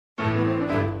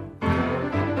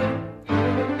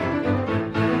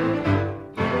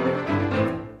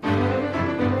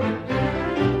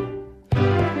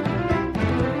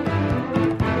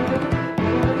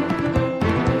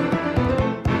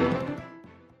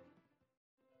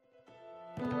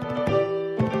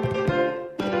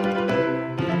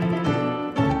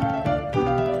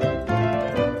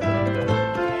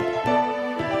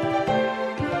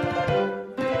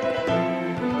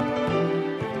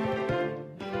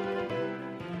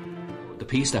The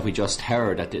piece that we just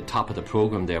heard at the top of the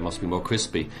programme there, Must Be More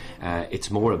Crispy, it's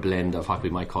more a blend of what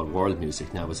we might call world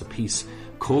music now. It was a piece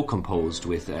co-composed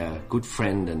with a good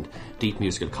friend and deep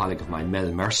musical colleague of mine,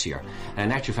 Mel Mercier.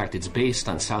 And in actual fact, it's based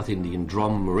on South Indian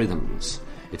drum rhythms.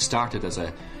 It started as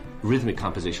a rhythmic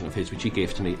composition of his, which he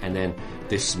gave to me, and then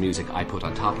this music I put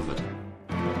on top of it.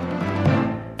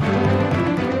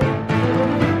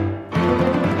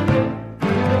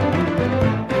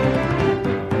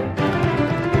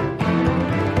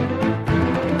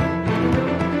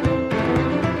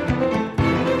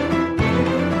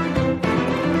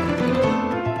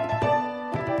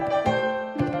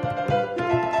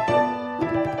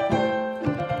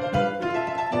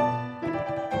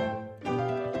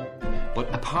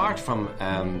 Apart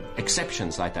from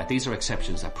exceptions like that, these are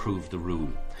exceptions that prove the rule.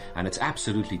 And it's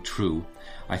absolutely true.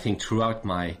 I think throughout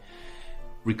my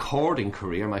recording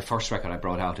career, my first record I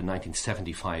brought out in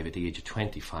 1975 at the age of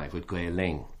 25 with Gael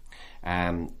Ling.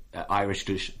 Irish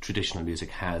traditional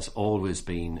music has always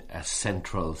been a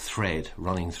central thread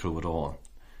running through it all.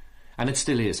 And it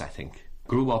still is, I think.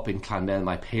 Grew up in Clonmel.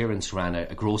 My parents ran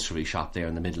a grocery shop there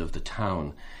in the middle of the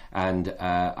town, and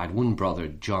I had one brother,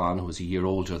 John, who was a year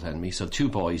older than me, so two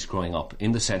boys growing up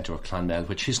in the centre of Clonmel,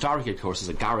 which historically, of course, is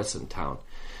a garrison town.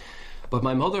 But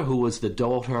my mother, who was the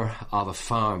daughter of a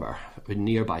farmer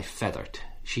nearby Feathert,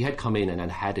 she had come in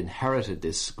and had inherited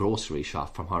this grocery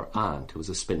shop from her aunt, who was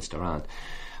a spinster aunt.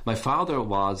 My father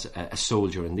was a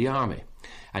soldier in the army,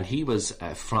 and he was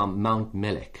from Mount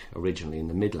Mellick, originally in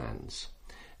the Midlands.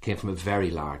 Came from a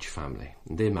very large family,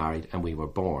 and they married and we were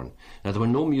born. Now, there were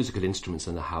no musical instruments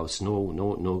in the house,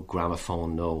 no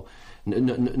gramophone,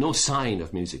 no sign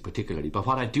of music particularly. But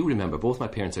what I do remember, both my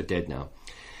parents are dead now,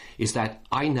 is that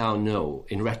I now know,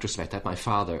 in retrospect, that my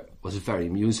father was very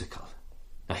musical.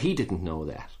 Now, he didn't know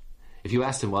that. If you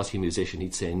asked him, was he a musician,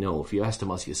 he'd say no. If you asked him,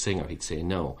 was he a singer, he'd say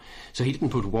no. So he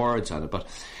didn't put words on it, but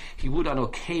he would on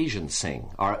occasion sing,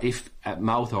 or if a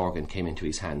mouth organ came into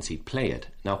his hands, he'd play it.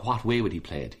 Now, what way would he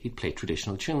play it? He'd play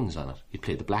traditional tunes on it. He'd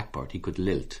play the blackbird, he could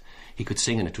lilt, he could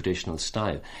sing in a traditional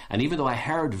style. And even though I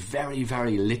heard very,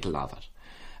 very little of it,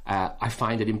 I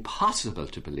find it impossible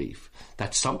to believe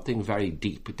that something very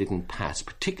deep didn't pass,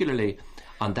 particularly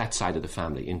on that side of the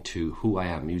family, into who I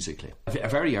am musically. A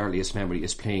very earliest memory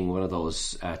is playing one of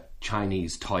those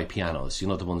Chinese toy pianos, you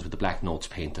know, the ones with the black notes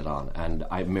painted on. And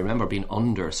I remember being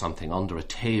under a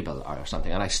table or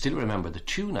something, and I still remember the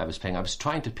tune I was playing. I was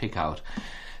trying to pick out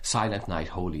Silent Night,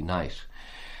 Holy Night.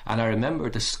 And I remember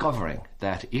discovering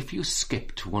that if you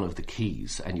skipped one of the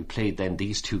keys and you played then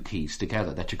these two keys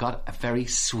together, that you got a very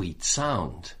sweet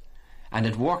sound. And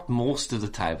it worked most of the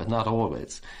time, but not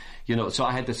always. You know, so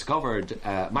I had discovered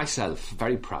myself,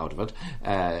 very proud of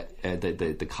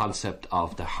it, the concept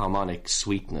of the harmonic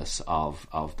sweetness of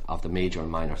the major and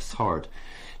minor third.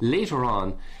 Later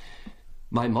on,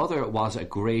 my mother was a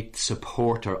great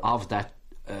supporter of that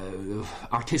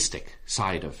artistic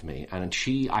side of me, and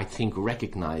she, I think,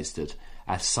 recognised it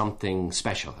as something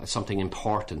special, as something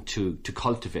important to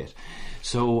cultivate.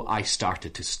 So I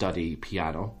started to study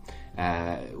piano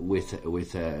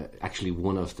with actually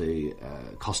one of the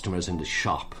customers in the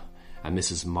shop,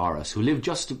 Mrs. Morris, who lived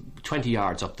just 20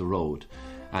 yards up the road.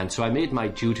 And so I made my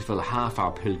dutiful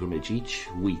half-hour pilgrimage each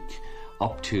week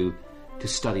up to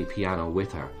study piano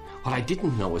with her. What I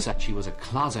didn't know was that she was a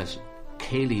closet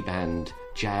Cayley band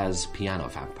jazz piano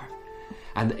vamper.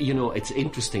 And, you know, it's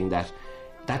interesting that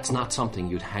that's not something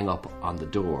you'd hang up on the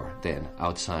door then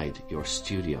outside your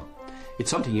studio. It's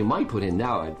something you might put in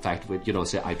now, in fact, with, you know,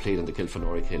 say I played in the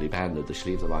Kilfenora Cayley band or the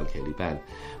Slieve Laval Cayley band.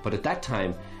 But at that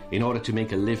time, in order to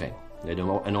make a living, you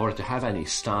know, in order to have any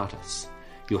status,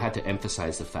 you had to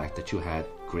emphasise the fact that you had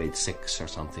grade 6 or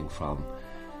something from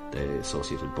the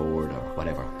Associated Board or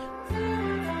whatever.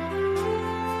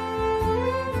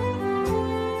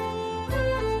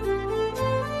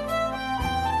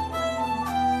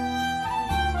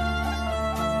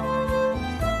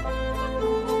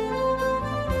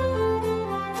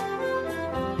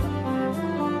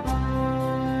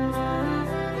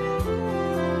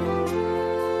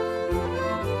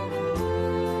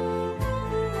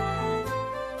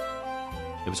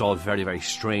 It was all very, very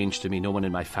strange to me. No one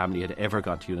in my family had ever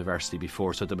gone to university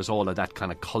before, so there was all of that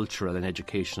kind of cultural and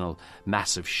educational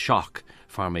massive shock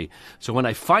for me. So when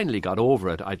I finally got over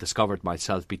it, I discovered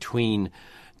myself between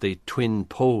the twin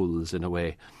poles, in a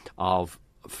way, of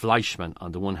Fleischmann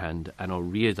on the one hand and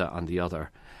O'Riordan on the other.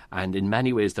 And in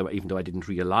many ways, even though I didn't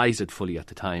realise it fully at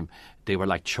the time, they were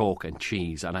like chalk and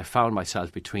cheese. And I found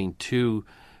myself between two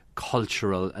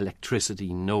cultural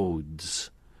electricity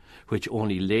nodes, which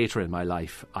only later in my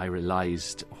life I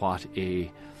realised what a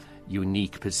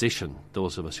unique position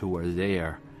those of us who were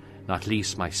there not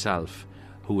least myself,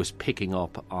 who was picking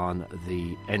up on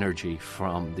the energy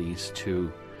from these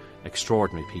two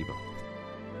extraordinary people.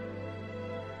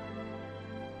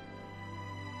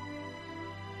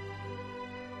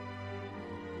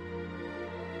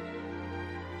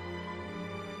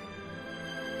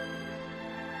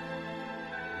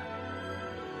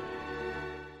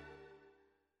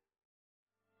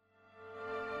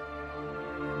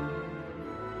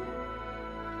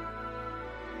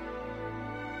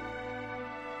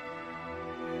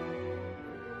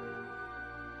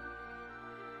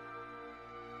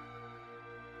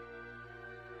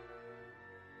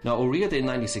 Now, Ó Riada in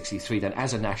 1963, then,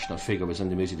 as a national figure, was in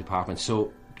the music department.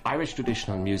 So Irish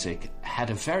traditional music had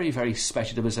a very, very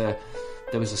special. There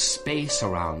was a space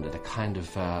around it, a kind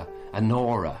of an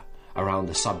aura around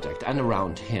the subject and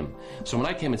around him. So when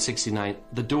I came in '69,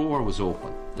 the door was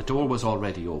open. The door was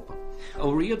already open.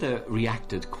 Ó Riada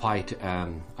reacted quite,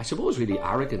 I suppose, really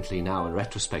arrogantly now in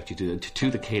retrospect to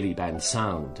the Céilí band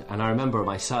sound. And I remember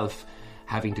myself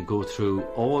having to go through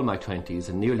all my 20s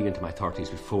and nearly into my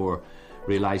 30s before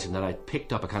realising that I'd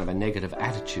picked up a kind of a negative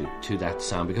attitude to that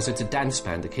sound, because it's a dance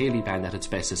band. The Céilí band at its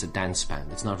best is a dance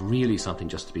band. It's not really something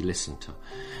just to be listened to.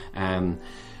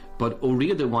 But Ó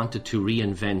Riada wanted to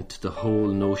reinvent the whole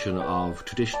notion of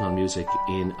traditional music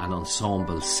in an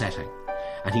ensemble setting.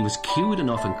 And he was cued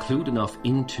enough and clued enough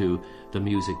into the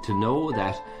music to know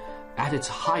that at its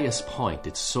highest point,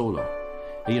 it's solo.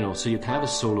 You know, so you can have a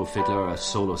solo fiddler, a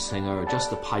solo singer, or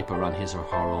just a piper on his or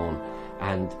her own,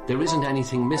 and there isn't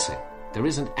anything missing. There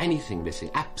isn't anything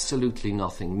missing, absolutely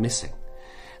nothing missing.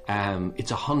 It's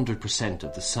 100%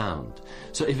 of the sound.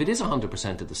 So if it is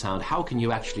 100% of the sound, how can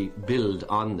you actually build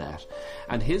on that?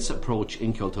 And his approach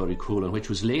in Ceoltóirí Cúlan, which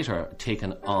was later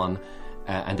taken on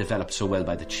and developed so well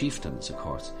by the chieftains, of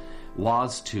course,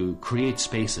 was to create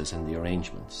spaces in the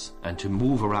arrangements and to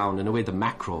move around, in a way, the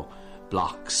macro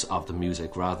blocks of the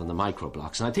music rather than the micro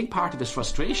blocks. And I think part of his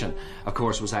frustration, of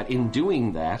course, was that in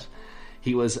doing that,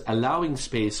 he was allowing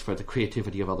space for the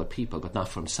creativity of other people, but not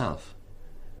for himself.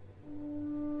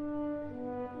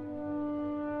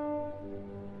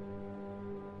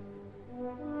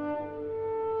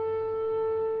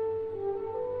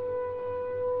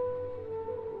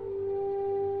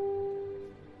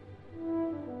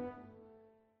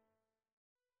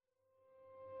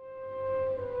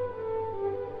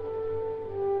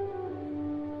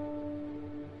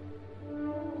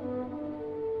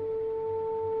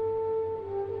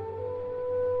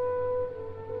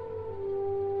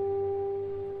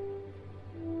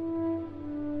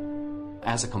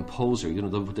 As a composer, you know,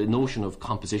 the notion of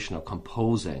composition or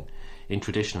composing in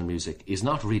traditional music is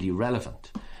not really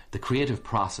relevant. The creative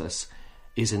process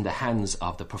is in the hands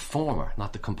of the performer,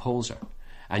 not the composer.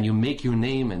 And you make your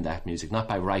name in that music, not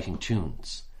by writing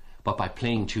tunes, but by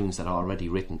playing tunes that are already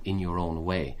written in your own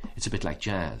way. It's a bit like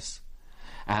jazz.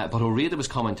 But Ó Riada was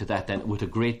coming to that then with a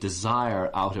great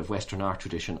desire out of Western art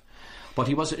tradition. But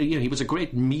he was a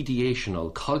great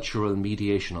cultural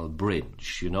mediational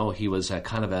bridge. You know, he was a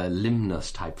kind of a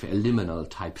liminal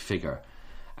type figure.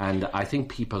 And I think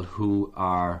people who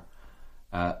are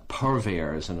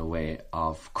purveyors, in a way,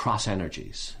 of cross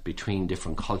energies between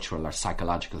different cultural or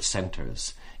psychological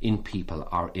centres in people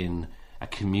or in a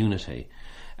community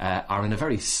are in a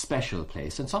very special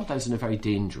place, and sometimes in a very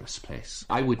dangerous place.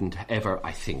 I wouldn't ever,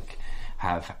 I think,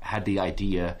 have had the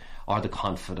idea or the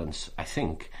confidence, I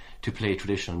think, to play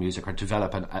traditional music or to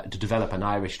develop an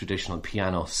Irish traditional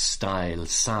piano style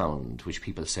sound, which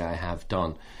people say I have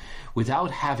done,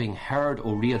 without having heard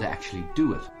Ó Riada actually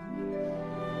do it.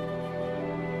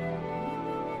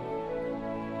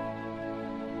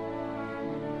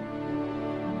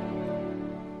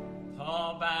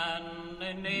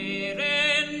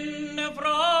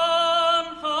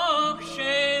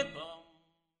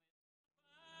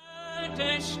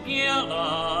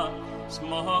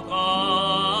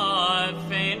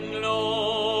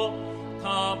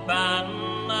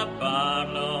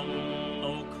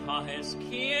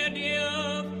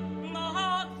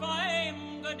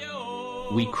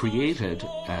 We created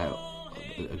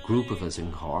a group of us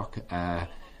in Cork, a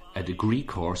degree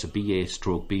course, a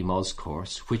BA/B-Mus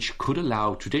course, which could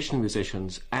allow traditional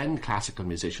musicians and classical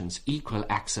musicians equal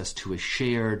access to a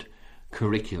shared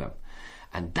curriculum.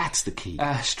 And that's the key.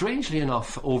 Strangely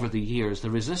enough, over the years, the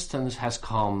resistance has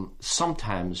come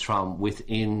sometimes from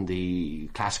within the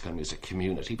classical music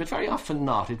community, but very often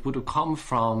not. It would have come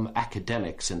from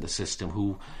academics in the system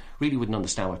who really wouldn't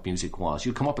understand what music was.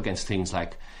 You'd come up against things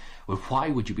like, well, why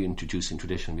would you be introducing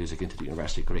traditional music into the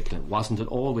university curriculum? Wasn't it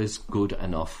always good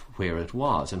enough where it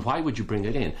was? And why would you bring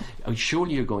it in?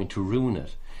 Surely you're going to ruin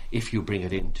it if you bring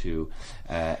it into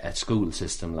a school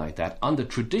system like that. On the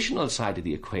traditional side of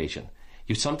the equation,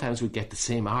 you sometimes would get the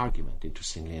same argument,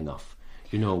 interestingly enough.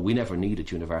 You know, we never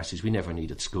needed universities, we never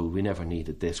needed school, we never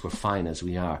needed this, we're fine as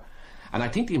we are. And I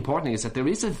think the important thing is that there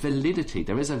is a validity,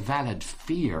 there is a valid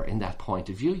fear in that point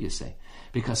of view, you see,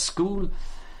 because school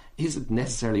isn't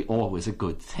necessarily always a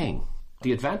good thing.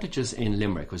 The advantages in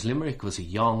Limerick was a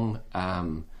young,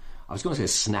 I was going to say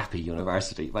snappy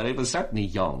university, but it was certainly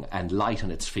young and light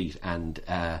on its feet and,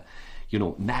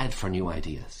 mad for new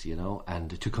ideas,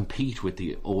 and to compete with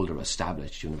the older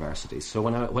established universities. So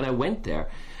when I went there,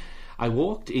 I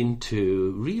walked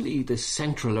into really the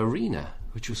central arena,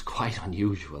 which was quite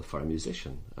unusual for a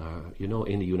musician. In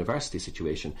a university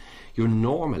situation, you're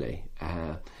normally,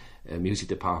 music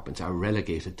departments are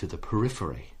relegated to the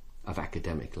periphery of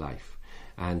academic life.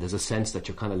 And there's a sense that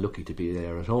you're kind of lucky to be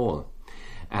there at all.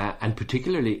 And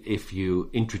particularly if you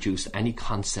introduce any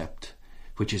concept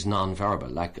which is non-verbal,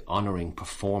 like honouring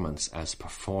performance as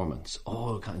performance,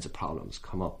 all kinds of problems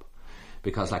come up.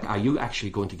 Because, are you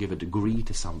actually going to give a degree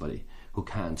to somebody who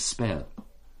can't spell,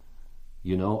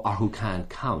 or who can't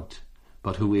count,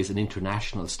 but who is an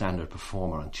international standard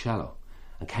performer on cello?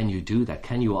 And can you do that?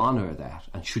 Can you honour that?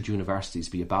 And should universities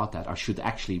be about that? Or should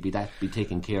actually be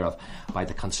taken care of by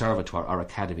the conservatoire or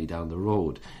academy down the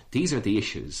road? These are the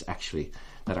issues, actually,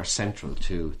 that are central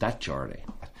to that journey.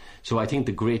 So I think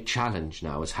the great challenge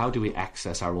now is how do we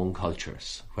access our own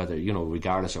cultures, whether,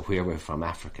 regardless of where we're from,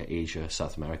 Africa, Asia,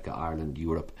 South America, Ireland,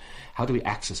 Europe, how do we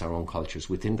access our own cultures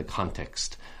within the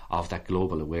context of that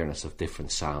global awareness of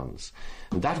different sounds?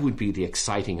 And that would be the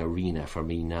exciting arena for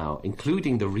me now,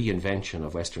 including the reinvention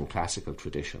of Western classical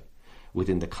tradition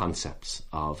within the concepts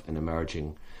of an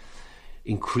emerging,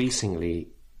 increasingly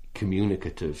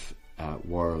communicative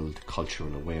world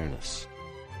cultural awareness.